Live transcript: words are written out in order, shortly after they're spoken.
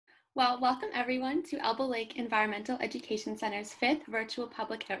Well, welcome everyone to Elbow Lake Environmental Education Center's 5th virtual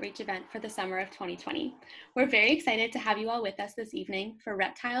public outreach event for the summer of 2020. We're very excited to have you all with us this evening for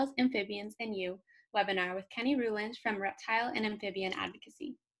Reptiles, Amphibians, and You webinar with Kenny Ruelland from Reptile and Amphibian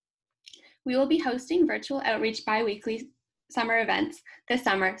Advocacy. We will be hosting virtual outreach bi-weekly summer events this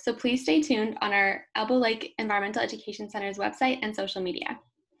summer, so please stay tuned on our Elbow Lake Environmental Education Center's website and social media.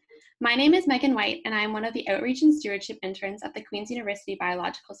 My name is Megan White, and I am one of the Outreach and Stewardship interns at the Queen's University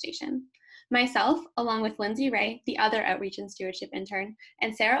Biological Station. Myself, along with Lindsay Ray, the other Outreach and Stewardship intern,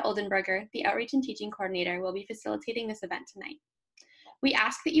 and Sarah Oldenberger, the Outreach and Teaching Coordinator, will be facilitating this event tonight. We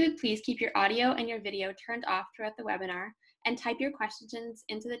ask that you would please keep your audio and your video turned off throughout the webinar and type your questions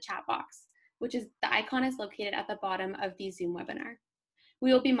into the chat box, which is the icon is located at the bottom of the Zoom webinar.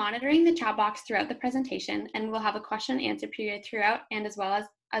 We will be monitoring the chat box throughout the presentation, and we'll have a question and answer period throughout and as well as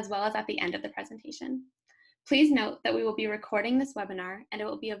at the end of the presentation. Please note that we will be recording this webinar and it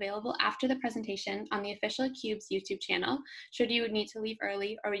will be available after the presentation on the official CUBES YouTube channel should you need to leave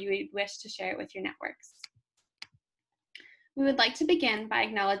early or you would wish to share it with your networks. We would like to begin by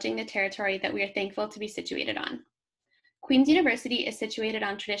acknowledging the territory that we are thankful to be situated on. Queen's University is situated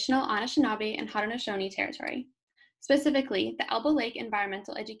on traditional Anishinaabe and Haudenosaunee territory. Specifically, the Elbow Lake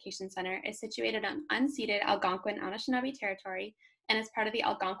Environmental Education Center is situated on unceded Algonquin Anishinaabe territory and is part of the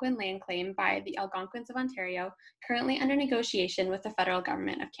Algonquin land claim by the Algonquins of Ontario, currently under negotiation with the federal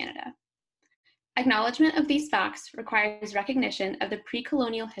government of Canada. Acknowledgement of these facts requires recognition of the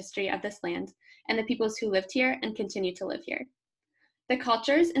pre-colonial history of this land and the peoples who lived here and continue to live here. The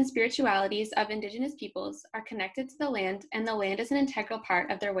cultures and spiritualities of Indigenous peoples are connected to the land, and the land is an integral part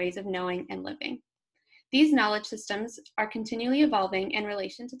of their ways of knowing and living. These knowledge systems are continually evolving in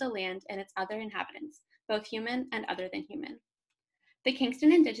relation to the land and its other inhabitants, both human and other than human. The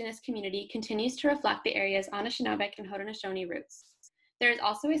Kingston Indigenous community continues to reflect the area's Anishinaabeg and Haudenosaunee roots. There is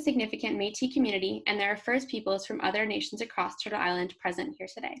also a significant Métis community, and there are First Peoples from other nations across Turtle Island present here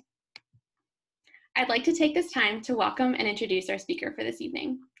today. I'd like to take this time to welcome and introduce our speaker for this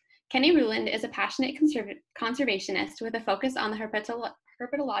evening. Kenny Ruelland is a passionate conservationist with a focus on the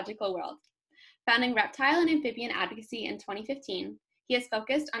herpetological world. Founding Reptile and Amphibian Advocacy in 2015, he has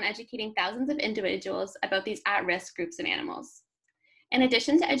focused on educating thousands of individuals about these at-risk groups of animals. In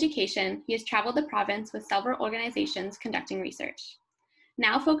addition to education, he has traveled the province with several organizations conducting research.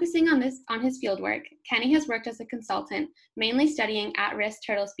 Now focusing on his fieldwork, Kenny has worked as a consultant, mainly studying at-risk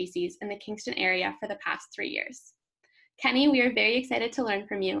turtle species in the Kingston area for the past 3 years. Kenny, we are very excited to learn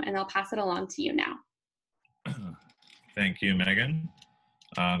from you, and I'll pass it along to you now. Thank you, Megan.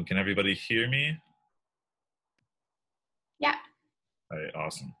 Can everybody hear me? Yeah. All right,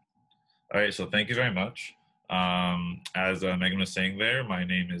 awesome. All right, so thank you very much. As Megan was saying there, my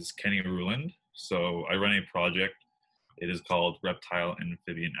name is Kenny Ruelland. So I run a project. It is called Reptile and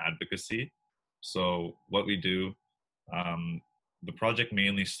Amphibian Advocacy. So what we do, the project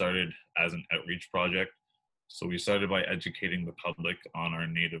mainly started as an outreach project. So we started by educating the public on our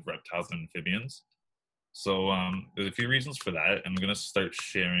native reptiles and amphibians. So there's a few reasons for that. I'm going to start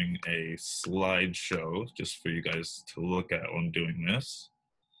sharing a slideshow just for you guys to look at when I'm doing this.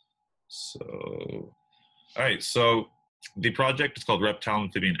 So, all right, so the project is called Reptile and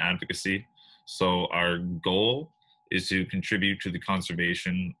Amphibian Advocacy. So our goal is to contribute to the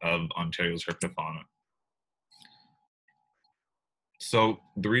conservation of Ontario's herpetofauna. So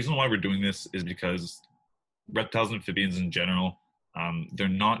the reason why we're doing this is because reptiles and amphibians in general, they're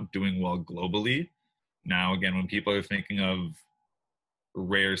not doing well globally. Now, again, when people are thinking of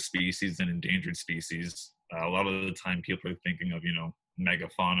rare species and endangered species, a lot of the time people are thinking of,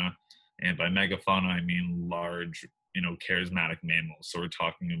 megafauna. And by megafauna, I mean large, charismatic mammals. So we're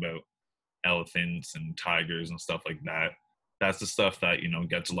talking about elephants and tigers and stuff like that. That's the stuff that,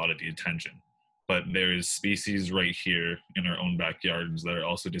 gets a lot of the attention. But there is species right here in our own backyards that are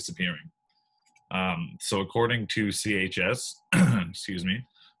also disappearing. So according to CHS, excuse me,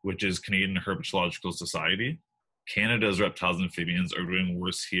 which is Canadian Herpetological Society, Canada's reptiles and amphibians are doing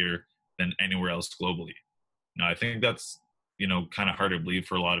worse here than anywhere else globally. Now, I think that's, kind of hard to believe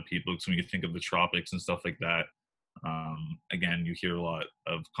for a lot of people, because when you think of the tropics and stuff like that, again, you hear a lot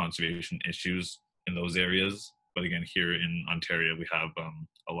of conservation issues in those areas. But again, here in Ontario, we have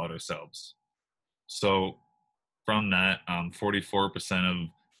a lot ourselves. So from that, 44% of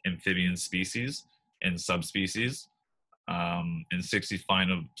amphibian species and subspecies, and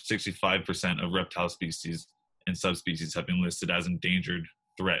 65% of reptile species and subspecies have been listed as endangered,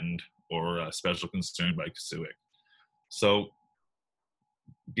 threatened, or special concern by CSUIC. So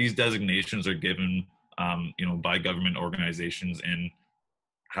these designations are given, by government organizations, and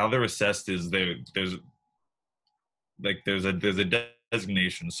how they're assessed is there's a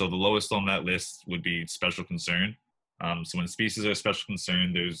designation. So the lowest on that list would be special concern. So when species are special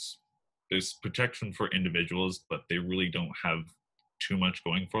concern, there's protection for individuals, but they really don't have too much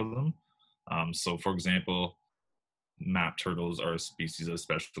going for them. So for example, map turtles are a species of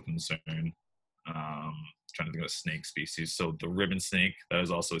special concern. Trying to think of a snake species. So the ribbon snake, that is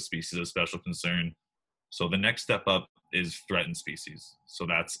also a species of special concern. So the next step up is threatened species. So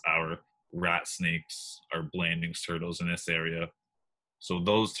that's our rat snakes, our blandings turtles in this area. So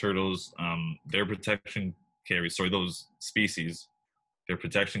those turtles, their protection carries, sorry, those species, their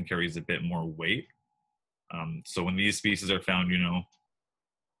protection carries a bit more weight. So when these species are found,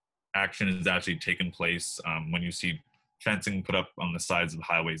 action is actually taking place. When you see fencing put up on the sides of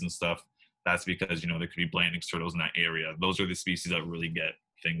highways and stuff, that's because, there could be blandings turtles in that area. Those are the species that really get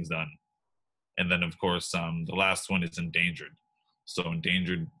things done. And then, of course, the last one is endangered. So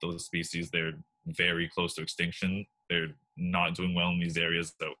endangered, those species, they're very close to extinction. They're not doing well in these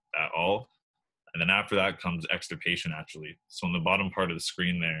areas at all. And then after that comes extirpation, actually. So on the bottom part of the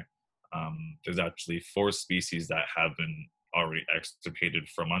screen there, there's actually 4 species that have been already extirpated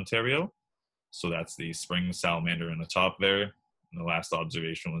from Ontario. So that's the spring salamander in the top there. And the last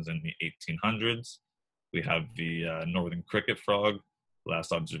observation was in the 1800s. We have the northern cricket frog. The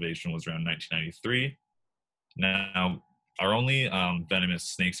last observation was around 1993. Now, our only venomous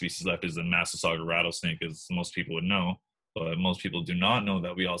snake species left is the Massasauga rattlesnake, as most people would know. But most people do not know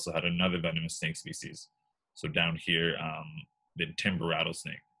that we also had another venomous snake species. So down here, the timber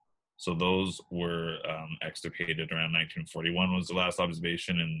rattlesnake. So those were extirpated around 1941 was the last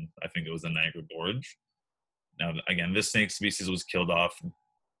observation, and I think it was the Niagara Gorge. Now, again, this snake species was killed off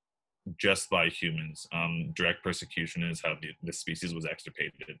just by humans. Direct persecution is how the species was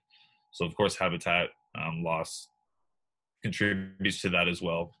extirpated. So, of course, habitat loss contributes to that as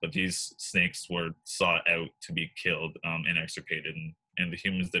well. But these snakes were sought out to be killed and extirpated, and the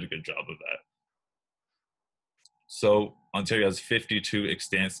humans did a good job of that. So Ontario has 52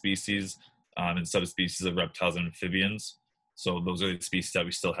 extant species and subspecies of reptiles and amphibians. So those are the species that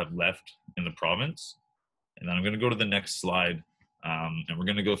we still have left in the province. And then I'm going to go to the next slide, and we're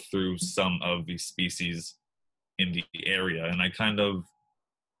going to go through some of the species in the area. And I kind of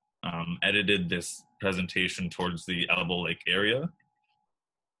edited this presentation towards the Elbow Lake area.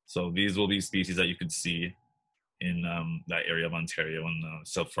 So these will be species that you could see in that area of Ontario and the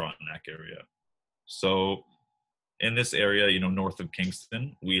South Frontenac area. So in this area, north of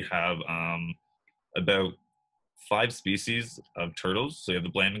Kingston, we have about 5 species of turtles. So you have the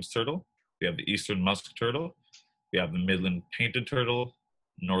Blandings turtle, we have the Eastern musk turtle, we have the Midland painted turtle,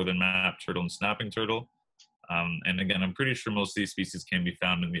 Northern map turtle, and snapping turtle. And again, I'm pretty sure most of these species can be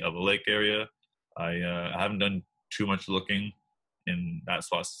found in the Elbow Lake area. I haven't done too much looking in that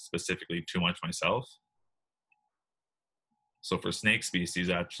spot specifically too much myself. So for snake species,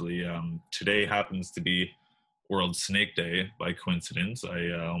 actually, today happens to be World Snake Day by coincidence.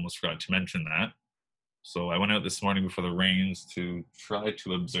 I almost forgot to mention that. So I went out this morning before the rains to try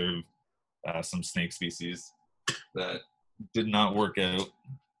to observe some snake species. That did not work out,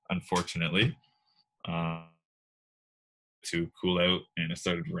 unfortunately. To cool out, and it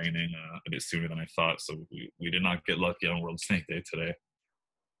started raining a bit sooner than I thought, so we did not get lucky on World Snake Day today.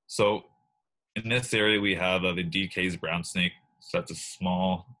 So in this area we have the DK's brown snake. So that's a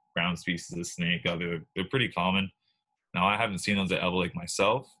small brown species of snake. They're pretty common. Now I haven't seen those at Elbow Lake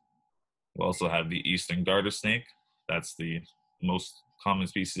myself. We also have the Eastern garter snake. That's the most common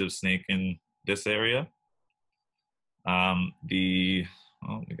species of snake in this area. We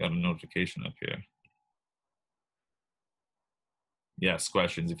got a notification up here. Yes,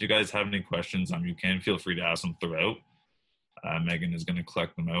 questions. If you guys have any questions, you can feel free to ask them throughout. Megan is going to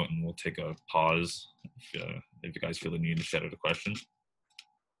collect them out, and we'll take a pause if you guys feel the need to shout out a question.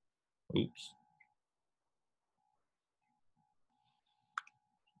 Oops.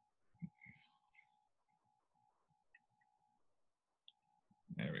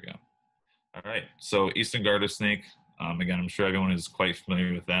 There we go. All right. So Eastern garter snake. Again, I'm sure everyone is quite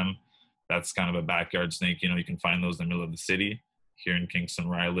familiar with them. That's kind of a backyard snake. You can find those in the middle of the city. Here in Kingston,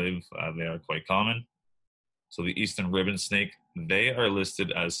 where I live, they are quite common. So the Eastern ribbon snake, they are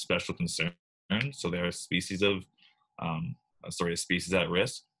listed as special concern. So they are a species of, a species at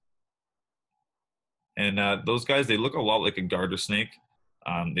risk. And those guys, they look a lot like a garter snake.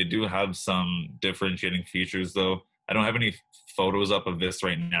 They do have some differentiating features, though. I don't have any photos up of this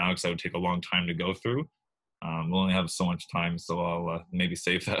right now because that would take a long time to go through. We'll only have so much time, so I'll maybe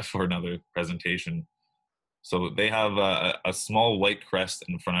save that for another presentation. So they have a small white crest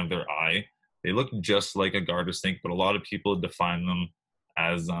in front of their eye. They look just like a garter snake, but a lot of people define them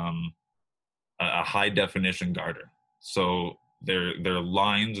as a high definition garter. So their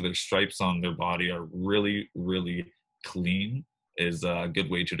lines, their stripes on their body are really, really clean, is a good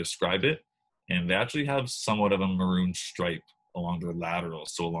way to describe it. And they actually have somewhat of a maroon stripe along their lateral,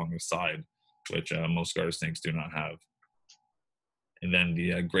 so along the side, which most garter snakes do not have. And then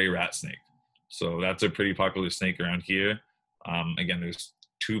the gray rat snake. So that's a pretty popular snake around here. Again, there's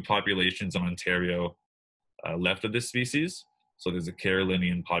two populations in Ontario left of this species. So there's a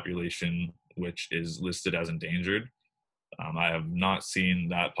Carolinian population, which is listed as endangered. I have not seen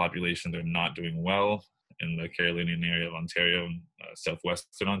that population. They're not doing well in the Carolinian area of Ontario,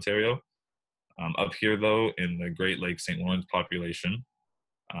 southwestern Ontario. Up here, though, in the Great Lakes St. Lawrence population,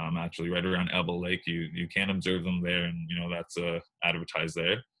 actually right around Elbow Lake, you can observe them there, and that's advertised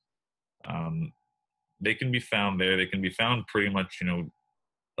there. They can be found there. They can be found pretty much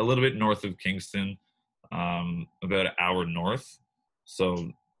a little bit north of Kingston, about an hour north.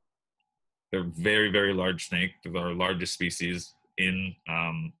 So they're very, very large snake. They're our largest species in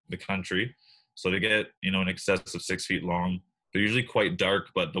the country. So they get in excess of 6 feet long. They're usually quite dark,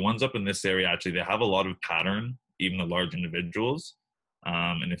 but the ones up in this area, actually, they have a lot of pattern, even the large individuals.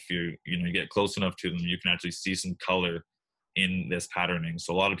 And if you get close enough to them, you can actually see some color in this patterning.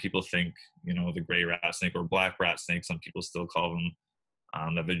 So a lot of people think, the gray rat snake or black rat snake, some people still call them,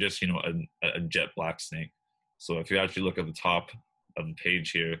 that they're just, a jet black snake. So if you actually look at the top of the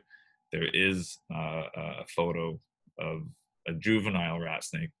page here, there is a photo of a juvenile rat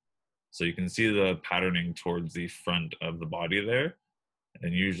snake. So you can see the patterning towards the front of the body there.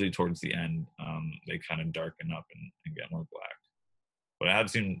 And usually towards the end, they kind of darken up and get more black. But I have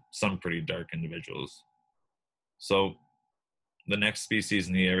seen some pretty dark individuals. So the next species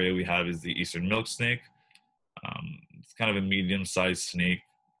in the area we have is the eastern milk snake. It's kind of a medium-sized snake,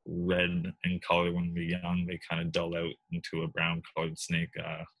 red in color when they're young. They kind of dull out into a brown-colored snake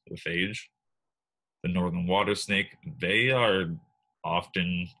with age. The northern water snake, they are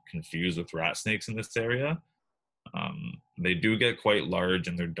often confused with rat snakes in this area. They do get quite large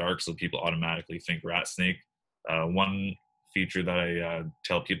and they're dark, so people automatically think rat snake. One feature that I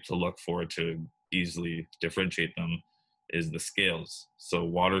tell people to look for to easily differentiate them is the scales. So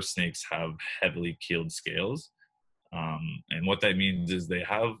water snakes have heavily keeled scales. And what that means is they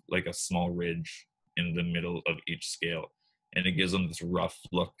have like a small ridge in the middle of each scale, and it gives them this rough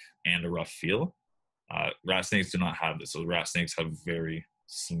look and a rough feel. Rat snakes do not have this. So rat snakes have very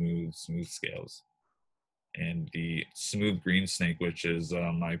smooth scales. And the smooth green snake, which is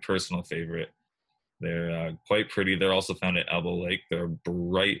my personal favorite, they're quite pretty. They're also found at Elbow Lake. They're a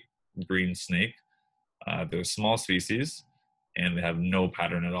bright green snake. They're a small species, and they have no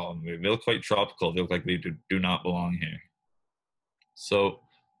pattern at all. They look quite tropical. They look like they do not belong here. So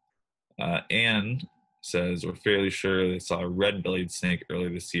Anne says, we're fairly sure they saw a red-bellied snake earlier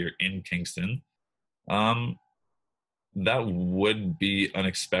this year in Kingston. That would be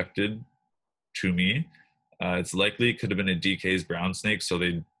unexpected to me. It's likely it could have been a DK's brown snake, so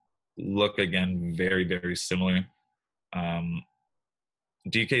they look, again, very, very similar.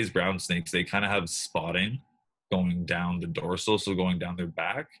 DK's brown snakes, they kind of have spotting going down the dorsal, so going down their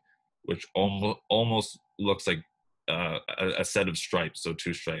back, which almost looks like a set of stripes, so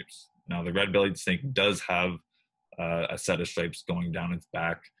two stripes. Now, the red-bellied snake does have a set of stripes going down its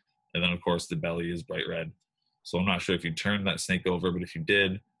back, and then, of course, the belly is bright red. So I'm not sure if you turned that snake over, but if you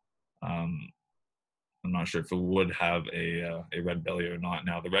did, I'm not sure if it would have a red belly or not.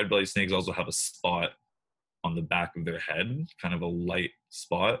 Now, the red-bellied snakes also have a spot on the back of their head, kind of a light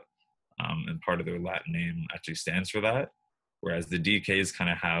spot, and part of their Latin name actually stands for that. Whereas the DKs kind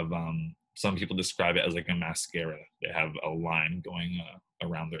of have, some people describe it as like a mascara. They have a line going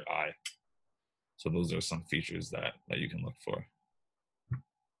around their eye. So those are some features that you can look for.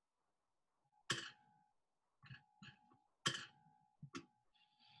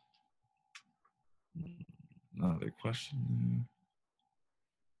 Another question.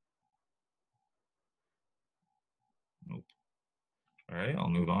 Nope. All right, I'll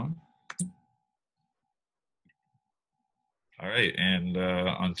move on. All right, and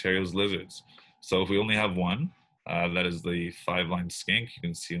Ontario's lizards. So if we only have one, that is the 5-line skink. You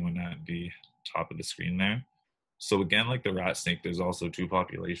can see one at the top of the screen there. So again, like the rat snake, there's also two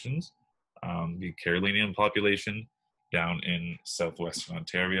populations. The Carolinian population down in southwestern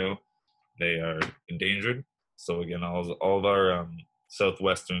Ontario, they are endangered. So again, all of our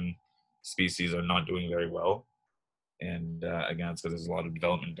southwestern species are not doing very well. And again, it's because there's a lot of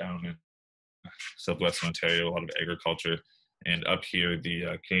development down in southwestern Ontario, a lot of agriculture. And up here,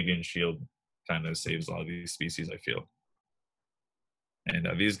 the Canadian Shield kind of saves a lot of these species, I feel. And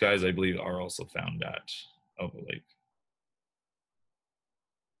these guys, I believe, are also found at Elbow Lake.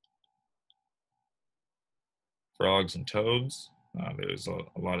 frogs and toads. There's a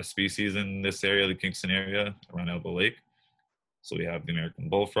lot of species in this area, the Kingston area, around Elbow Lake. So we have the American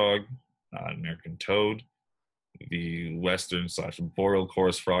bullfrog, American toad, the western/boreal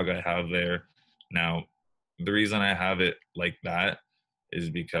chorus frog I have there. Now, the reason I have it like that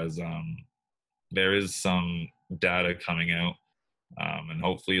is because there is some data coming out, and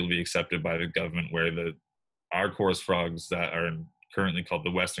hopefully it'll be accepted by the government, where our chorus frogs that are currently called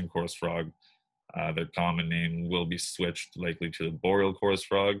the western chorus frog, their common name will be switched likely to the boreal chorus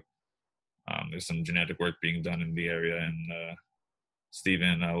frog. There's some genetic work being done in the area, and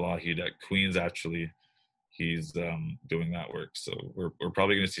Stephen Lougheed at Queens, actually, he's doing that work. So we're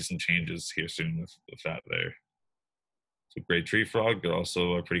probably going to see some changes here soon with that there. So great tree frog, they're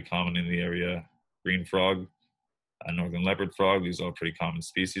also pretty common in the area. Green frog, northern leopard frog, these are all pretty common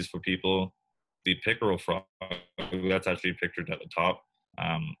species for people. The pickerel frog, that's actually pictured at the top.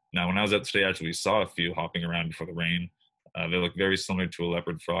 Now, when I was out today, actually, we saw a few hopping around before the rain. They look very similar to a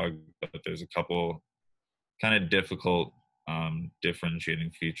leopard frog, but there's a couple kind of difficult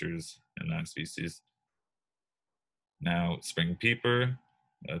differentiating features in that species. Now, spring peeper,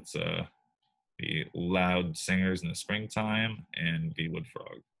 that's the loud singers in the springtime, and the wood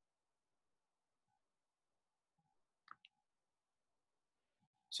frog.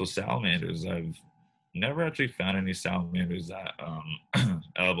 So salamanders, I've never actually found any salamanders at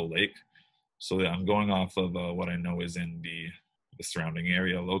Elbow Lake. So I'm going off of what I know is in the surrounding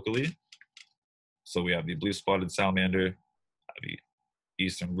area locally. So we have the blue spotted salamander, the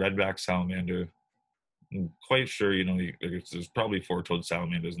eastern redback salamander. I'm quite sure, there's probably four-toed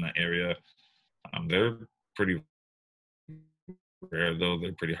salamanders in that area. They're pretty rare, though.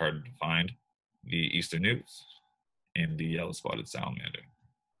 They're pretty hard to find. The eastern newts and the yellow spotted salamander.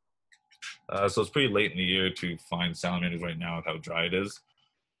 So it's pretty late in the year to find salamanders right now with how dry it is.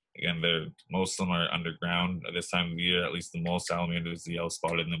 Again, most of them are underground at this time of the year. At least the mole salamanders, the yellow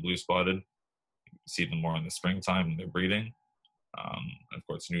spotted and the blue spotted. You see them more in the springtime when they're breeding. Of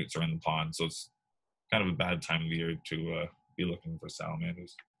course, newts are in the pond, so it's kind of a bad time of the year to be looking for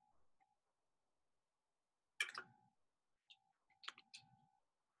salamanders.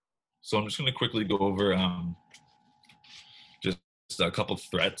 So I'm just going to quickly go over just a couple of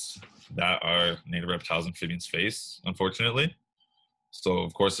threats that our native reptiles and amphibians face, unfortunately. So,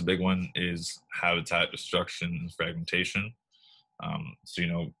 of course, the big one is habitat destruction and fragmentation.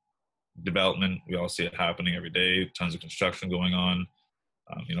 Development, we all see it happening every day, tons of construction going on.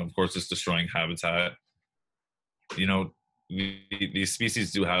 Of course, it's destroying habitat. These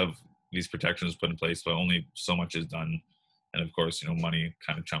species do have these protections put in place, but only so much is done. And of course, money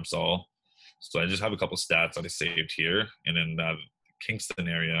kind of trumps all. So I just have a couple stats that I saved here. And in the Kingston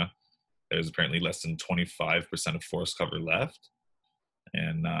area, there's apparently less than 25% of forest cover left.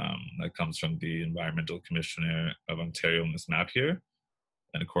 And that comes from the Environmental Commissioner of Ontario on this map here.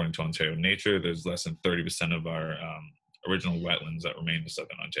 And according to Ontario Nature, there's less than 30% of our original wetlands that remain in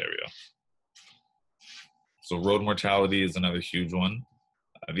southern Ontario. So road mortality is another huge one.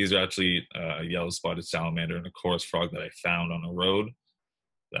 These are actually a yellow spotted salamander and a chorus frog that I found on a road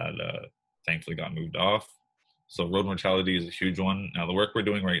that thankfully got moved off. So road mortality is a huge one. Now, the work we're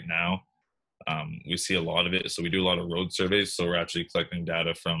doing right now, we see a lot of it. So we do a lot of road surveys. So we're actually collecting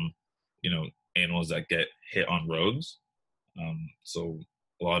data from, animals that get hit on roads. So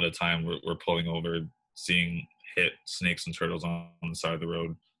a lot of the time we're pulling over, seeing hit snakes and turtles on the side of the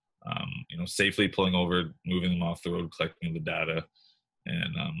road, safely pulling over, moving them off the road, collecting the data,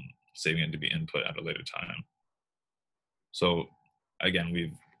 and saving it to be input at a later time. So again,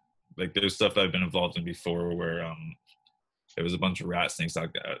 there's stuff that I've been involved in before where there was a bunch of rat snakes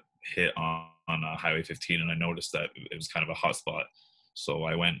that got hit on Highway 15, and I noticed that it was kind of a hot spot. So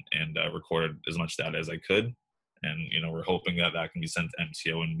I went and recorded as much data as I could. And, we're hoping that can be sent to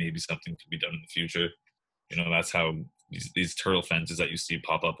MTO and maybe something could be done in the future. That's how these turtle fences that you see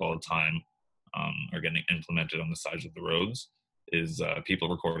pop up all the time are getting implemented on the sides of the roads, is people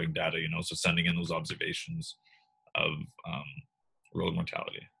recording data, so sending in those observations of road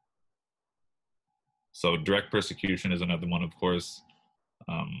mortality. So direct persecution is another one, of course,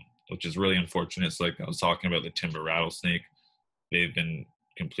 which is really unfortunate. So like I was talking about the timber rattlesnake, they've been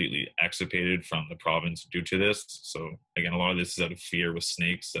completely extirpated from the province due to this. So again, a lot of this is out of fear with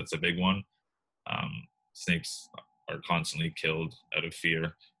snakes. That's a big one. Snakes are constantly killed out of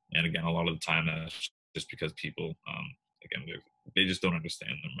fear. And again, a lot of the time that's just because people, again, they just don't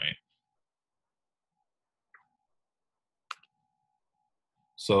understand them, right?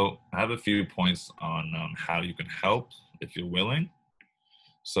 So I have a few points on how you can help if you're willing.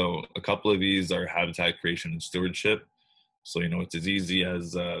 So a couple of these are habitat creation and stewardship. So, it's as easy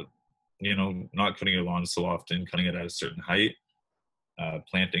as not cutting your lawn so often, cutting it at a certain height,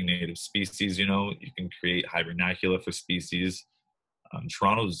 planting native species. You can create hibernacula for species.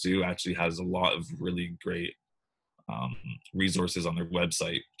 Toronto Zoo actually has a lot of really great um, resources on their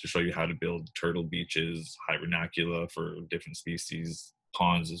website to show you how to build turtle beaches, hibernacula for different species,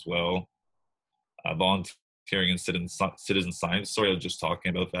 ponds as well. Volunteering and citizen science. Sorry, I was just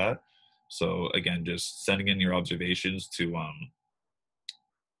talking about that. So again, just sending in your observations to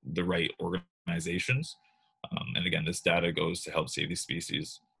the right organizations. And again, this data goes to help save these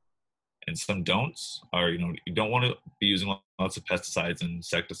species. And some don'ts are, you don't want to be using lots of pesticides and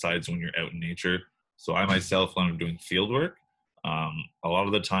insecticides when you're out in nature. So I myself, when I'm doing field work, a lot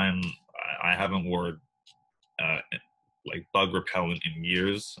of the time I haven't wore like bug repellent in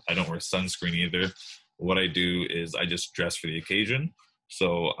years. I don't wear sunscreen either. What I do is I just dress for the occasion.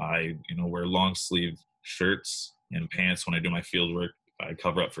 So I, wear long sleeve shirts and pants when I do my field work. I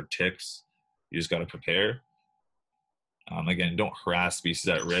cover up for ticks. You just got to prepare. Again, don't harass species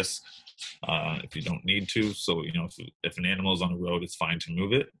at risk if you don't need to. So, if an animal is on the road, it's fine to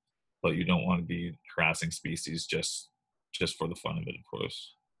move it, but you don't want to be harassing species just for the fun of it, of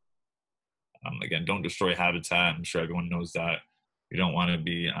course. Again, don't destroy habitat. I'm sure everyone knows that. You don't want to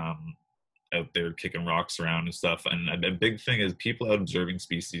be out there kicking rocks around and stuff. And a big thing is people out observing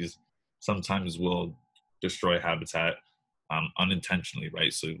species sometimes will destroy habitat unintentionally,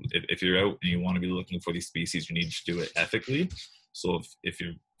 right? So if you're out and you want to be looking for these species, you need to do it ethically. So if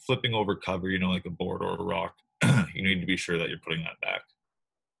you're flipping over cover, like a board or a rock, you need to be sure that you're putting that back.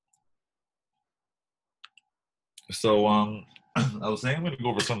 So I was saying I'm going to go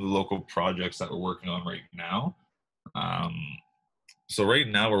over some of the local projects that we're working on right now. So right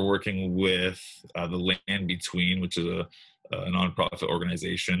now we're working with the Land Between, which is a nonprofit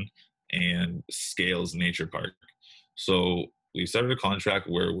organization, and Scales Nature Park. So we started a contract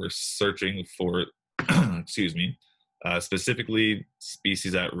where we're searching for, specifically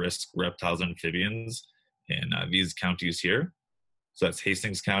species at risk, reptiles and amphibians in these counties here. So that's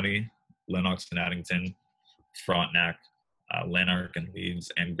Hastings County, Lennox and Addington, Frontenac, Lanark and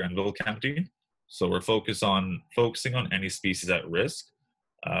Leeds, and Grenville County. So we're focusing on any species at risk.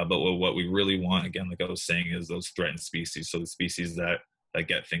 But what we really want, again, like I was saying, is those threatened species. So the species that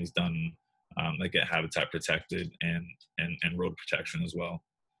get things done, that get habitat protected and road protection as well.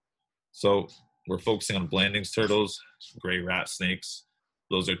 So we're focusing on Blanding's turtles, gray rat snakes.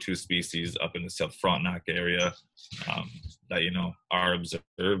 Those are two species up in the South Frontenac area that, are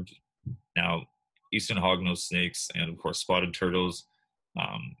observed. Now, eastern hognose snakes and, of course, spotted turtles,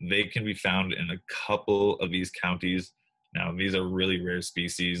 they can be found in a couple of these counties. Now, these are really rare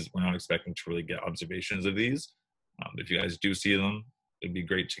species. We're not expecting to really get observations of these. If you guys do see them, it'd be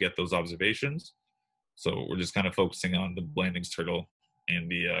great to get those observations. So we're just kind of focusing on the Blanding's turtle and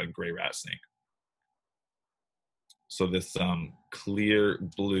the gray rat snake. So this clear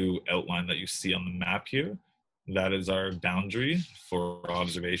blue outline that you see on the map here, that is our boundary for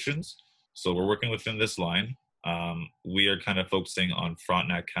observations. So we're working within this line. We are kind of focusing on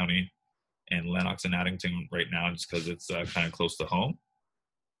Frontenac County and Lennox and Addington right now, just because it's kind of close to home.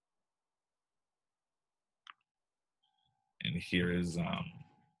 And here is kind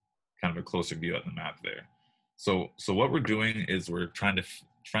of a closer view at the map there. So what we're doing is we're trying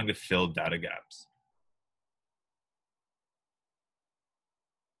to fill data gaps.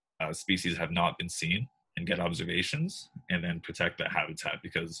 Species have not been seen and get observations, and then protect that habitat,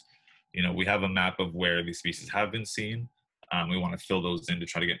 because we have a map of where these species have been seen. We want to fill those in to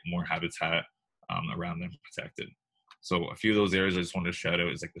try to get more habitat around them protected. So a few of those areas I just wanted to shout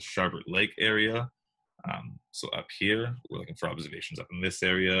out is like the Sharbert Lake area. So up here, we're looking for observations up in this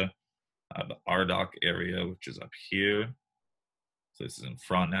area. The Ardoch area, which is up here. So this is in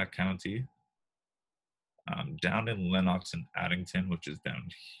Frontenac County. Down in Lennox and Addington, which is down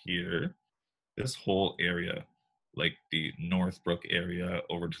here. This whole area, like the Northbrook area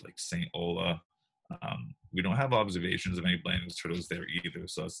over to like St. Ola, we don't have observations of any Blanding's turtles there either.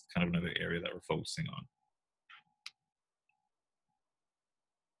 So that's kind of another area that we're focusing on.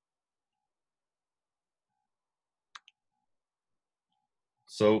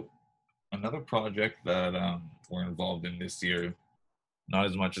 So another project that we're involved in this year, not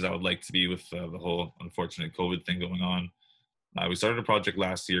as much as I would like to be with the whole unfortunate COVID thing going on. We started a project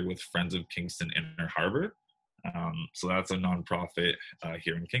last year with Friends of Kingston Inner Harbor. So that's a nonprofit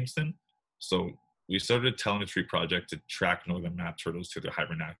here in Kingston. So we started a telemetry project to track northern map turtles to their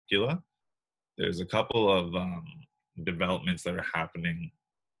hibernacula. There's a couple of developments that are happening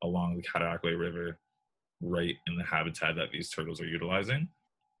along the Cataraqui River, right in the habitat that these turtles are utilizing.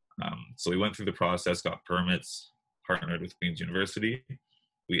 So we went through the process, got permits, partnered with Queen's University,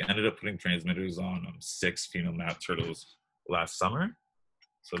 we ended up putting transmitters on 6 female map turtles last summer.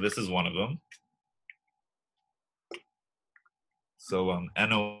 So this is one of them. So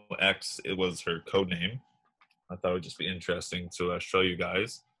NOX, it was her code name. I thought it would just be interesting to show you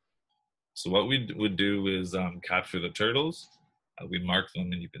guys. So what we would do is capture the turtles. We mark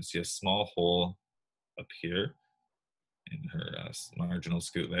them, and you can see a small hole up here in her marginal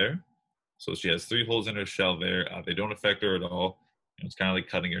scoot there. So she has 3 holes in her shell there. They don't affect her at all. It's kind of like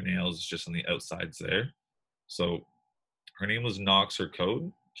cutting your nails. It's just on the outsides there. So her name was Nox, her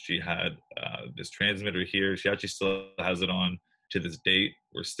code. She had this transmitter here. She actually still has it on to this date.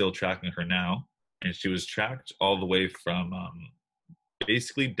 We're still tracking her now. And she was tracked all the way from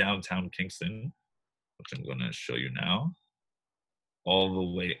basically downtown Kingston, which I'm going to show you now, all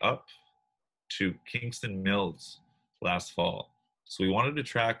the way up to Kingston Mills last fall. So we wanted to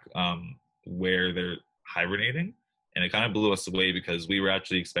track where they're hibernating, and it kind of blew us away because we were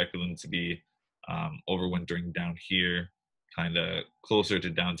actually expecting them to be overwintering down here, kind of closer to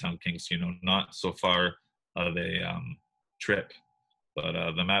downtown Kingston, not so far of a trip. But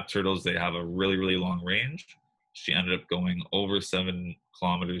the map turtles, they have a really, really long range. She ended up going over 7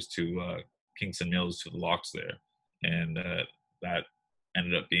 kilometers to Kingston Mills, to the locks there. And that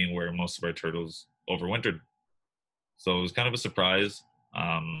ended up being where most of our turtles overwintered. So it was kind of a surprise.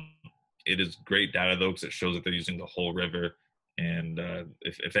 It is great data, though, because it shows that they're using the whole river. And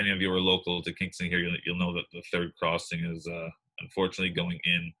if any of you are local to Kingston here, you'll know that the third crossing is unfortunately going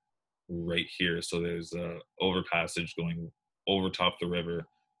in right here. So there's overpassage going over top the river.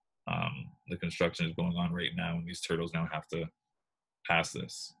 The construction is going on right now, and these turtles now have to pass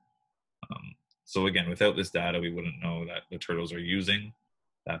this. So again, without this data, we wouldn't know that the turtles are using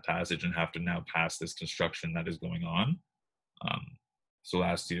that passage and have to now pass this construction that is going on. So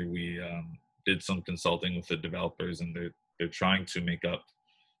last year we did some consulting with the developers, and they're trying to make up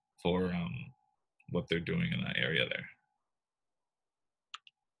for what they're doing in that area there.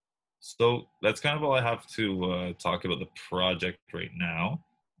 So that's kind of all I have to talk about the project right now.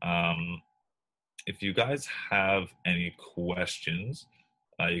 If you guys have any questions,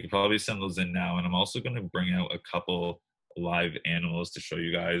 you can probably send those in now. And I'm also going to bring out a couple live animals to show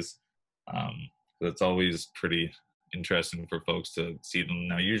you guys. That's always pretty interesting for folks to see them.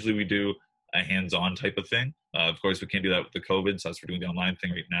 Now, usually we do a hands-on type of thing. Of course, we can't do that with the COVID, so that's why we're doing the online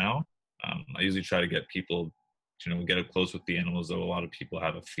thing right now. I usually try to get people to get up close with the animals, though a lot of people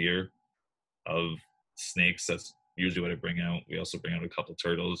have a fear of snakes. That's usually what I bring out. We also bring out a couple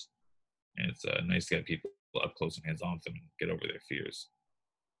turtles, and it's nice to get people up close and hands-on with them and get over their fears.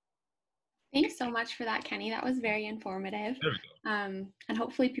 Thanks so much for that, Kenny. That was very informative. There we go. And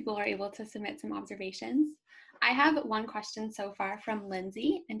hopefully people are able to submit some observations. I have one question so far from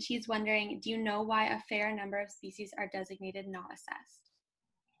Lindsay, and she's wondering, do you know why a fair number of species are designated not assessed?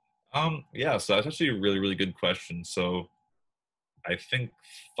 Yeah, so that's actually a really, really good question. So I think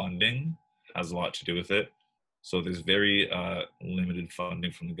funding has a lot to do with it. So there's very limited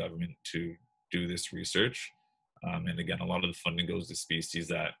funding from the government to do this research. And again, a lot of the funding goes to species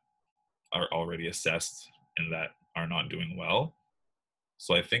that are already assessed and that are not doing well.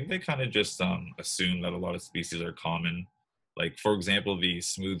 So I think they kind of just assume that a lot of species are common. Like, for example, the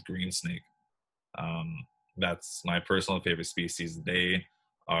smooth green snake. That's my personal favorite species. They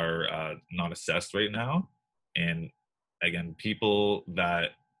are not assessed right now. And again, people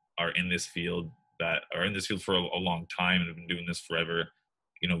that are in this field, for a long time and have been doing this forever,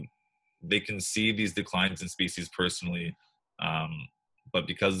 they can see these declines in species personally. But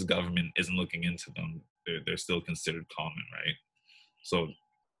because the government isn't looking into them, they're still considered common, right? So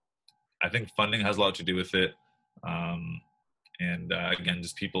I think funding has a lot to do with it. And again,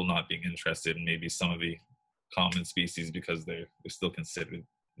 just people not being interested in maybe some of the common species because they're still considered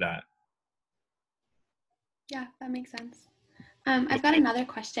that. Yeah, that makes sense. I've got another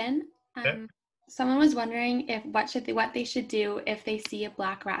question. Okay. Someone was wondering what they should do if they see a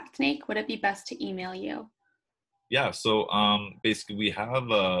black rat snake. Would it be best to email you? Yeah, so basically we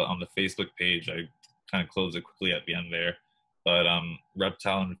have on the Facebook page, I kind of close it quickly at the end there, but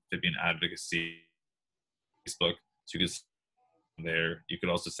Reptile and Amphibian Advocacy Facebook, so you can there. You could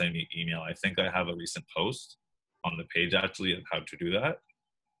also send me email. I think I have a recent post on the page actually of how to do that.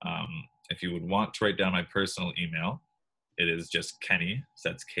 If you would want to write down my personal email, it is just Kenny, so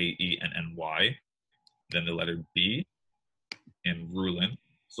that's Kenny, then the letter B, and Ruelland,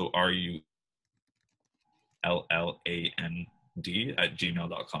 so RULLAND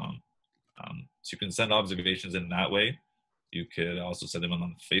 @gmail.com. So you can send observations in that way. You could also send them on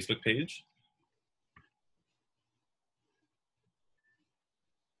the Facebook page.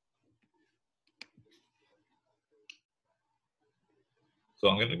 So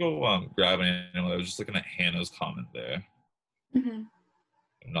I'm gonna go grab an animal. I was just looking at Hannah's comment there. Mm-hmm.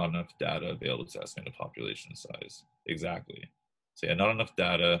 Not enough data available to estimate the population size. Exactly. So yeah, not enough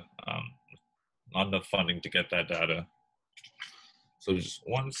data, not enough funding to get that data. So just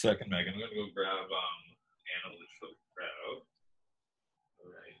 1 second, Megan. I'm gonna go grab Hannah to show the crowd. All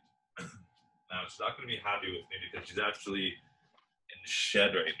right. Now she's not gonna be happy with me because she's actually in the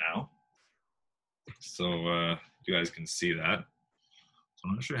shed right now. So you guys can see that. So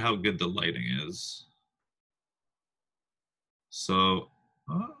I'm not sure how good the lighting is. So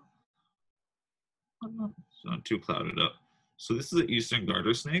it's not too clouded up. So this is an eastern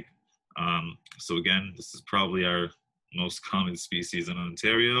garter snake. So again, this is probably our most common species in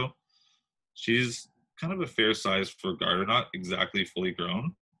Ontario. She's kind of a fair size for garter, not exactly fully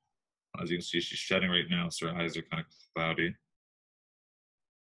grown. As you can see, she's shedding right now, so her eyes are kind of cloudy.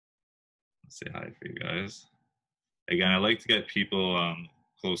 Let's say hi for you guys. Again, I like to get people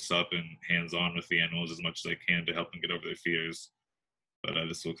close up and hands-on with the animals as much as I can to help them get over their fears. But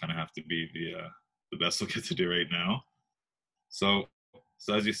this will kind of have to be the best we'll get to do right now. So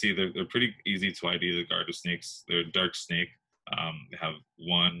as you see, they're pretty easy to ID, the garter snakes. They're a dark snake. They have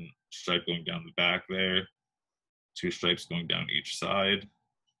 1 stripe going down the back there, 2 stripes going down each side.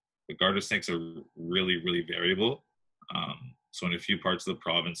 The garter snakes are really, really variable. So in a few parts of the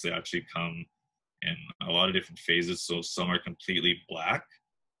province, they actually come in a lot of different phases. So some are completely black.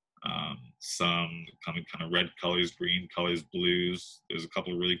 Some come in kind of red colors, green colors, blues. There's a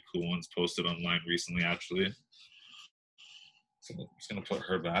couple of really cool ones posted online recently, actually. So I'm just going to put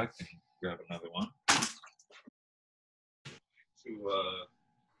her back and grab another one to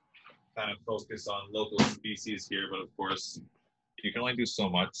kind of focus on local species here. But of course, you can only do so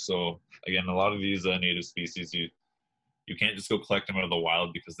much. So again, a lot of these native species, you can't just go collect them out of the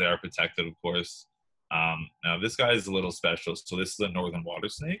wild because they are protected, of course. Now this guy is a little special. So this is a northern water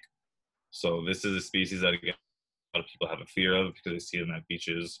snake. So this is a species that again, a lot of people have a fear of because they see them at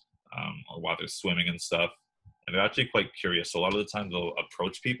beaches or while they're swimming and stuff. And they're actually quite curious. So a lot of the time they'll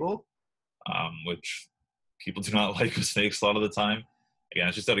approach people, which people do not like with snakes a lot of the time. Again,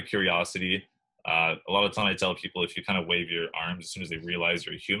 it's just out of curiosity. A lot of the time I tell people if you kind of wave your arms as soon as they realize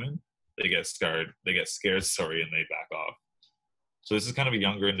you're a human, they get scared, and they back off. So this is kind of a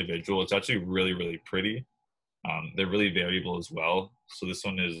younger individual. It's actually really, really pretty. They're really variable as well. So this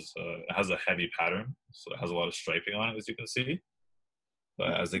one is it has a heavy pattern, so it has a lot of striping on it, as you can see.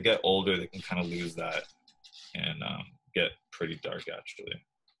 But as they get older, they can kind of lose that and get pretty dark, actually.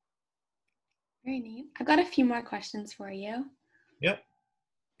 Very neat. I've got a few more questions for you. Yep.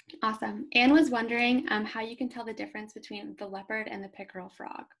 Awesome. Anne was wondering how you can tell the difference between the leopard and the pickerel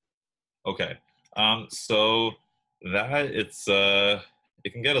frog. Okay. So that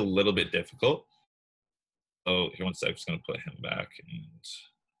it can get a little bit difficult. Oh, here, 1 sec. I'm just going to put him back. And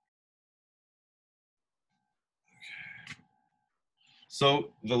okay.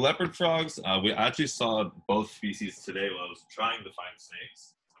 So the leopard frogs, we actually saw both species today while I was trying to find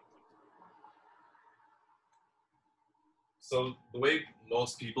snakes. So the way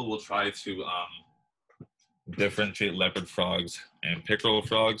most people will try to differentiate leopard frogs and pickerel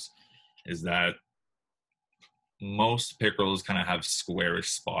frogs is that most pickerels kind of have squarish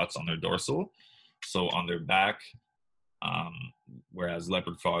spots on their dorsal, so on their back, whereas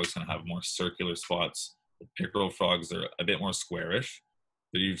leopard frogs kind of have more circular spots. The pickerel frogs are a bit more squarish.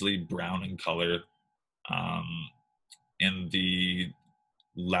 They're usually brown in color, and the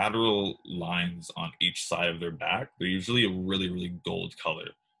lateral lines on each side of their back, they're usually a really, really gold color.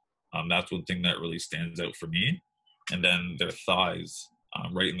 That's one thing that really stands out for me. And then their thighs,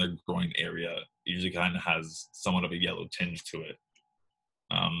 right in their groin area, usually kind of has somewhat of a yellow tinge to it.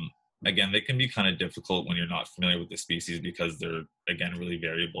 Again, they can be kind of difficult when you're not familiar with the species because they're, again, really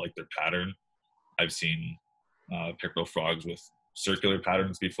variable, like their pattern. I've seen pickerel frogs with circular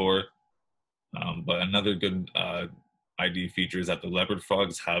patterns before. But another good ID feature is that the leopard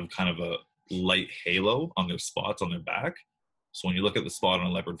frogs have kind of a light halo on their spots on their back. So when you look at the spot on a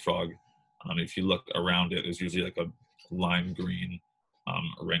leopard frog, if you look around it, there's usually like a lime green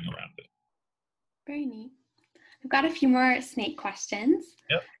ring around it. Very neat. I've got a few more snake questions.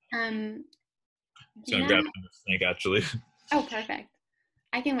 Yep. So I'm grabbing the snake, actually. Oh, perfect.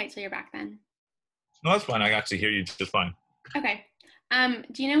 I can wait till you're back then. No, that's fine. I can actually hear you just fine. Okay.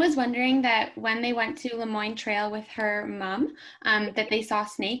 Gina was wondering that when they went to Lemoyne Trail with her mom, that they saw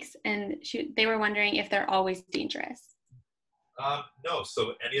snakes, and they were wondering if they're always dangerous. No.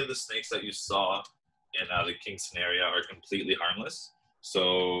 So any of the snakes that you saw in the Kingston area are completely harmless.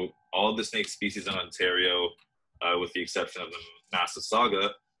 So all of the snake species in Ontario, with the exception of the Massasauga,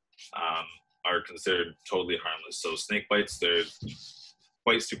 are considered totally harmless. So snake bites,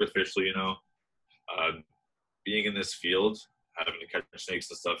 quite superficially, being in this field, having to catch snakes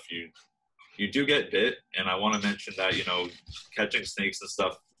and stuff, you do get bit. And I want to mention that, catching snakes and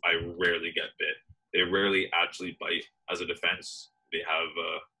stuff, I rarely get bit. They rarely actually bite as a defense. They have,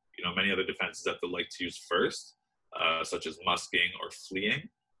 many other defenses that they like to use first, such as musking or fleeing.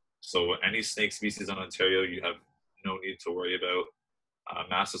 So any snake species in Ontario, you have no need to worry about.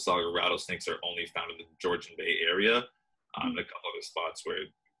 Massasauga rattlesnakes are only found in the Georgian Bay area, and a couple other spots where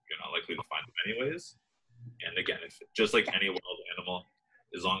you're not likely to find them anyways. And again, if just like any wild animal,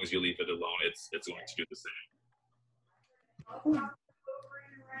 as long as you leave it alone, it's going to do the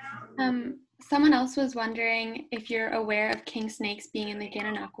same. Someone else was wondering if you're aware of king snakes being in the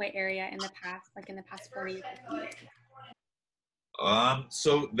Gananoque area in the past, like in the past 40 years.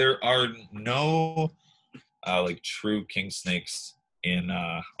 So there are no like true king snakes in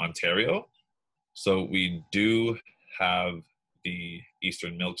Ontario. So we do have the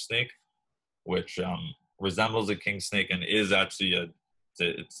eastern milk snake, which resembles a king snake and is actually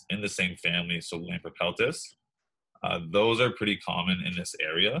it's in the same family, so Lampripeltis. Those are pretty common in this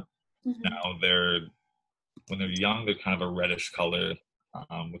area. Mm-hmm. Now when they're young, they're kind of a reddish color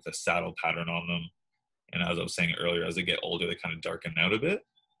with a saddle pattern on them. And as I was saying earlier, as they get older, they kind of darken out a bit.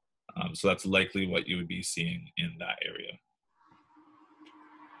 So that's likely what you would be seeing in that area.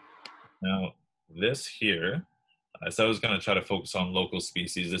 Now, this here, so I was going to try to focus on local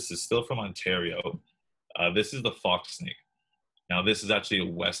species. This is still from Ontario. This is the fox snake. Now, this is actually a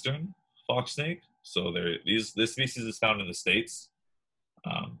western fox snake. So this species is found in the States.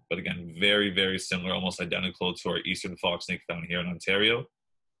 But again, very, very similar, almost identical to our eastern fox snake found here in Ontario.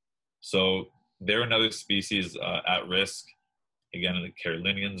 So they're another species at risk, again, in the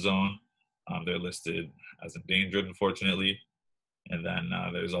Carolinian zone. They're listed as endangered, unfortunately. And then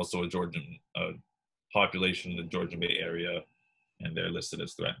there's also a Georgian population in the Georgian Bay area, and they're listed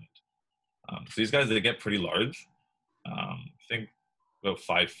as threatened. So these guys, they get pretty large. I think about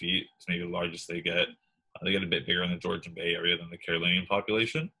 5 feet is maybe the largest they get. They get a bit bigger in the Georgian Bay area than the Carolinian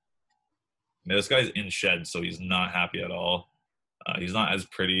population. Now, this guy's in shed, so he's not happy at all. He's not as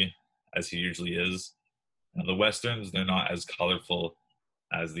pretty as he usually is. Now, the westerns, they're not as colorful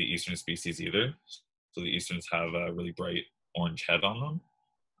as the eastern species either. So the easterns have a really bright orange head on them.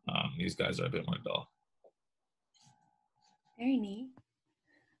 These guys are a bit more dull. Very neat.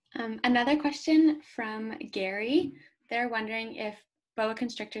 Another question from Gary. They're wondering if boa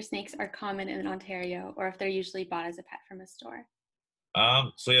constrictor snakes are common in Ontario or if they're usually bought as a pet from a store.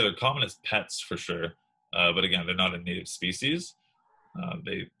 So yeah, they're common as pets for sure. But again, they're not a native species.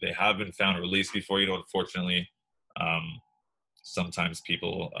 They have been found released before. Unfortunately, sometimes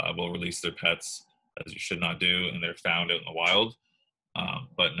people will release their pets, as you should not do, and they're found out in the wild.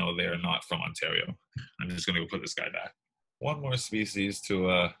 But no, they are not from Ontario. I'm just going to go put this guy back. One more species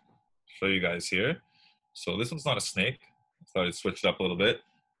to show you guys here. So this one's not a snake. I thought I'd switch it up a little bit.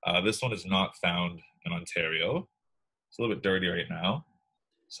 This one is not found in Ontario. It's a little bit dirty right now.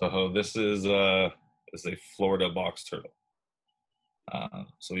 So this is a Florida box turtle.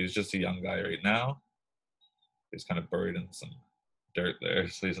 So he's just a young guy right now. He's kind of buried in some dirt there,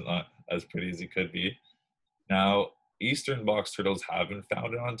 so he's not as pretty as he could be. Now, eastern box turtles have been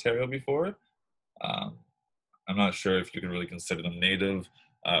found in Ontario before. I'm not sure if you can really consider them native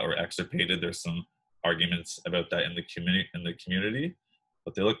or extirpated. There's some arguments about that in the community,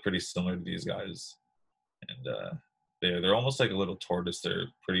 but they look pretty similar to these guys, and they're almost like a little tortoise. They're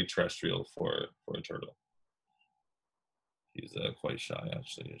pretty terrestrial for a turtle. He's quite shy,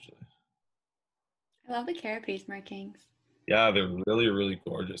 actually, usually. I love the carapace markings. Yeah, they're really, really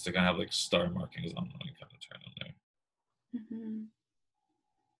gorgeous. They kind of have like star markings on them. You kind of turn them there. Mm-hmm.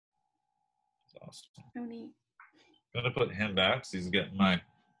 That's awesome. So neat. I'm going to put him back so he's getting my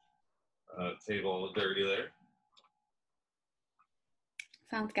table all dirty there.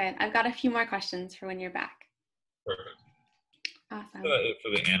 Sounds good. I've got a few more questions for when you're back. Perfect. Awesome.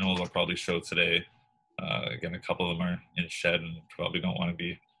 For the animals I'll probably show today, again, a couple of them are in shed and probably don't want to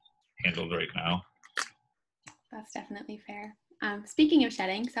be handled right now. That's definitely fair. Speaking of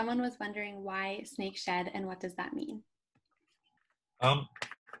shedding, someone was wondering why snakes shed and what does that mean?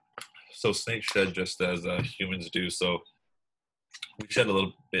 So snakes shed just as humans do. So we shed a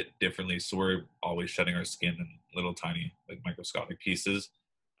little bit differently. So we're always shedding our skin in little tiny, like microscopic pieces.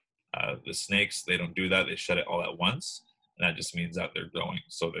 The snakes, they don't do that. They shed it all at once. And that just means that they're growing.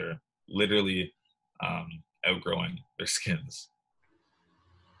 So they're literally outgrowing their skins.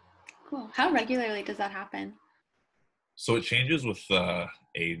 Cool. How regularly does that happen? So it changes with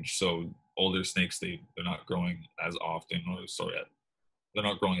age. So older snakes, they're not growing as often, they're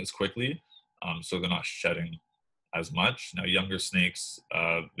not growing as quickly. So they're not shedding as much. Now, younger snakes,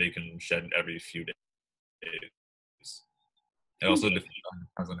 they can shed every few days. It also Okay.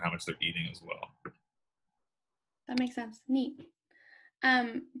 depends on how much they're eating as well. That makes sense. Neat.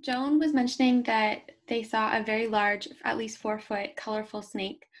 Joan was mentioning that they saw a very large, at least 4-foot, colorful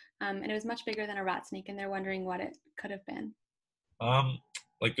snake, and it was much bigger than a rat snake, and they're wondering what it could have been. Um,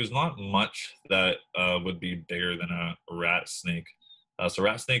 like there's not much that would be bigger than a rat snake. So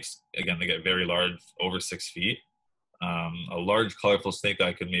rat snakes, again, they get very large, over 6 feet. A large, colorful snake,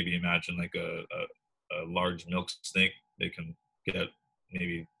 I could maybe imagine like a large milk snake. They can get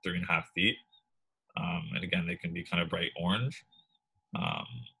maybe 3.5 feet. And again, they can be kind of bright orange. Um,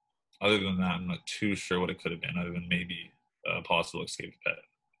 Other than that, I'm not too sure what it could have been, other than maybe a possible escaped pet.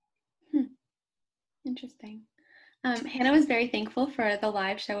 Hmm. Interesting. Hannah was very thankful for the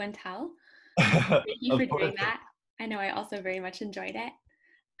live show and tell. Thank you for Of course, doing that. I know I also very much enjoyed it.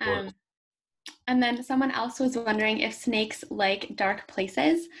 of course. And then someone else was wondering if snakes like dark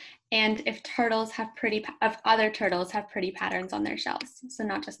places and if other turtles have pretty patterns on their shells. So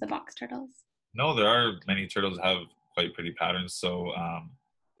not just the box turtles. No, there are many turtles that have quite pretty patterns. So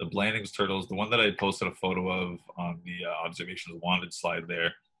the Blandings turtles, the one that I posted a photo of on the observations wanted slide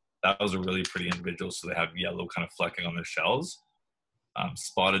there, that was a really pretty individual. So they have yellow kind of flecking on their shells.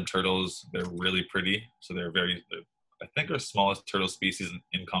 Spotted turtles, they're really pretty. So I think our smallest turtle species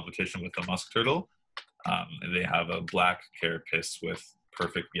in competition with the musk turtle. And they have a black carapace with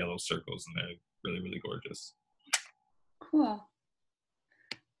perfect yellow circles, and they're really, really gorgeous. Cool.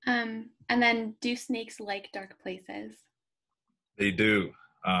 And then do snakes like dark places? They do.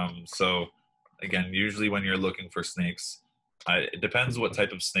 So again, usually when you're looking for snakes, it depends what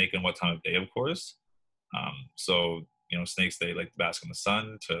type of snake and what time of day, of course. So snakes, they like to bask in the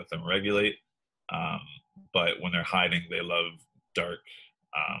sun to thermoregulate. Um, but when they're hiding, they love dark,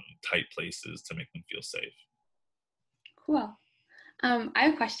 tight places to make them feel safe. Cool. I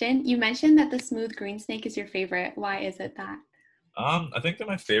have a question. You mentioned that the smooth green snake is your favorite. Why is it that? I think they're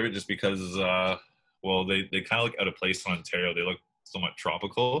my favorite just because, well, they kind of look out of place in Ontario. They look somewhat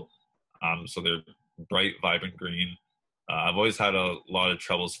tropical. So they're bright, vibrant green. I've always had a lot of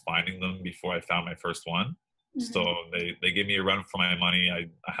troubles finding them before I found my first one. So Mm-hmm. they give me a run for my money.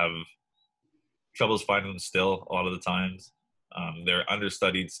 I have troubles finding them still a lot of the times. They're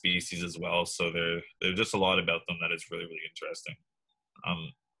understudied species as well, so there's just a lot about them that is really, really interesting.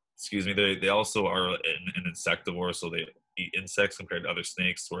 Um, excuse me. They also are an insectivore, so they eat insects compared to other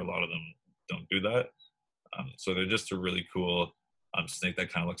snakes, where a lot of them don't do that. So they're just a really cool snake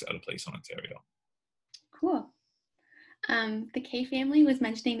that kind of looks out of place in Ontario. Cool. The K family was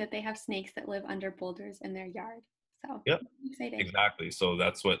mentioning that they have snakes that live under boulders in their yard. So Yep, I'm excited. exactly. So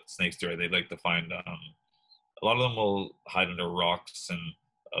that's what snakes do. Right? They like to find. A lot of them will hide under rocks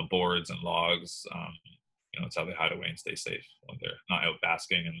and boards and logs. It's how they hide away and stay safe when they're not out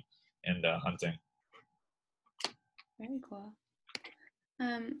basking and hunting. Very cool.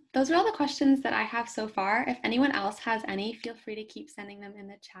 Those are all the questions that I have so far. If anyone else has any, feel free to keep sending them in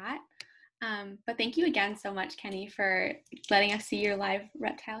the chat. But thank you again so much, Kenny, for letting us see your live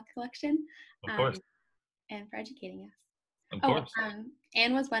reptile collection Of course, and for educating us. of Oh, course.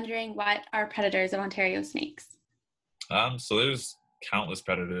 Anne was wondering what are predators of Ontario snakes? So there's countless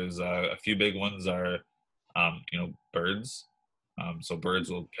predators. A few big ones are, birds. So birds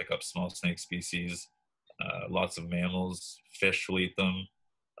will pick up small snake species. Lots of mammals, fish will eat them.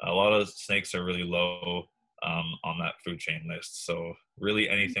 A lot of snakes are really low on that food chain list. So really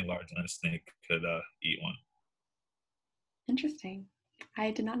anything larger than a snake could eat one. Interesting.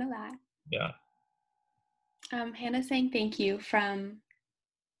 I did not know that. Yeah. Hannah's saying thank you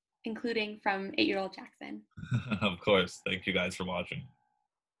including from 8-year-old Jackson. Of course. Thank you guys for watching.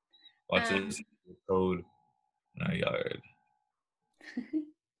 Watch this code in our yard.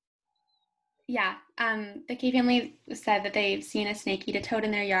 Yeah, the K family said that they've seen a snake eat a toad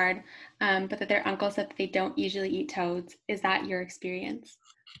in their yard, but that their uncle said that they don't usually eat toads. Is that your experience?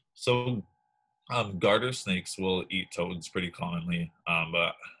 So garter snakes will eat toads pretty commonly,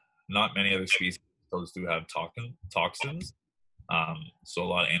 but not many other species of toads do have toxins. So a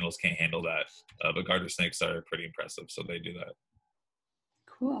lot of animals can't handle that. But garter snakes are pretty impressive, so they do that.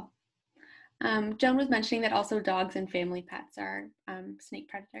 Cool. Joan was mentioning that also dogs and family pets are snake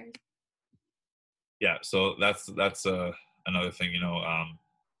predators. Yeah, so that's another thing.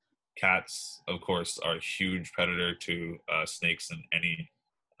 Cats, of course, are a huge predator to snakes and any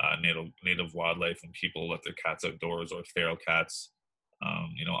native wildlife. When people let their cats outdoors or feral cats,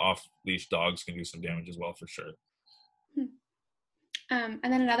 off leash dogs can do some damage as well for sure. And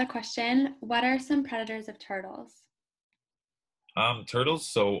then another question: what are some predators of turtles? Turtles.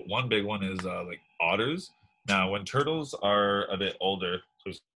 So one big one is like otters. Now, when turtles are a bit older, so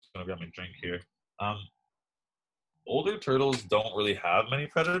I'm just gonna grab my drink here. Um, Older turtles don't really have many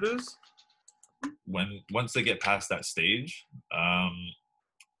predators. Once they get past that stage,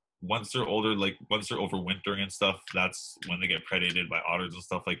 once they're older, like once they're overwintering and stuff, that's when they get predated by otters and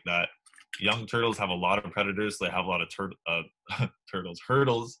stuff like that. Young turtles have a lot of predators. So they have a lot of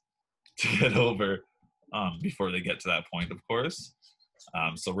hurdles to get over before they get to that point, of course.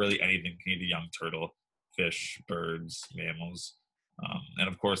 So really anything can eat a young turtle, fish, birds, mammals. And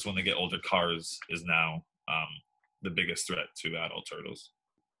of course, when they get older, cars is now the biggest threat to adult turtles.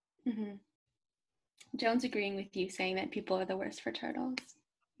 Mm-hmm. Joan's agreeing with you, saying that people are the worst for turtles.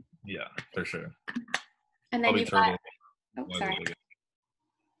 Yeah, for sure. And then you've got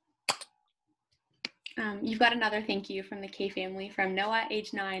another thank you from the K family, from Noah,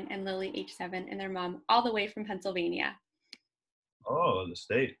 age 9, and Lily, age 7, and their mom, all the way from Pennsylvania. Oh, the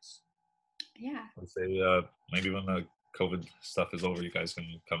States. Yeah. Let's say maybe when the COVID stuff is over, you guys can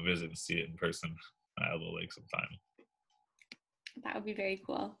come visit and see it in person at Elbow Lake sometime. That would be very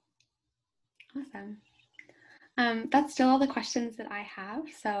cool. Awesome. That's still all the questions that I have.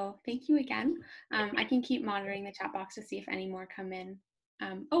 So thank you again. I can keep monitoring the chat box to see if any more come in.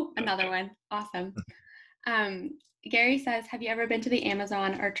 Another one. Awesome. Gary says, have you ever been to the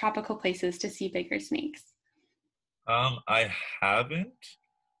Amazon or tropical places to see bigger snakes? I haven't.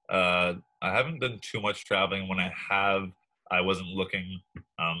 I haven't done too much traveling. When I have, I wasn't looking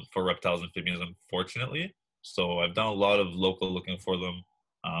for reptiles and amphibians, unfortunately. So I've done a lot of local looking for them,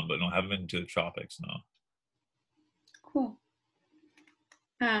 but no, I haven't been to the tropics, no. Cool.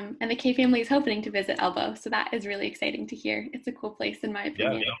 And the K family is hoping to visit Elbow, so that is really exciting to hear. It's a cool place, in my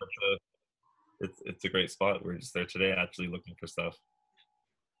opinion. Yeah, it's a great spot. We're just there today, actually looking for stuff.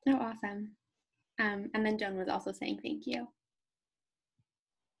 Oh, awesome. And then Joan was also saying thank you.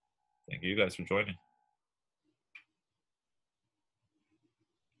 Thank you guys for joining.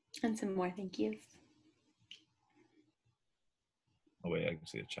 And some more thank yous. Oh wait, I can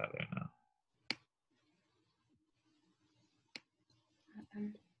see the chat there now.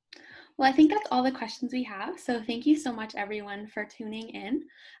 Awesome. Well, I think that's all the questions we have. So thank you so much, everyone, for tuning in.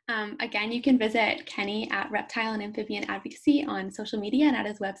 Again, you can visit Kenny at Reptile and Amphibian Advocacy on social media and at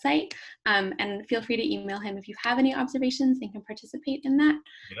his website. And feel free to email him if you have any observations and can participate in that.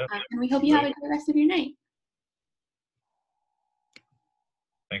 Yeah, and we hope you have a great rest of your night.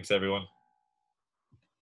 Thanks, everyone.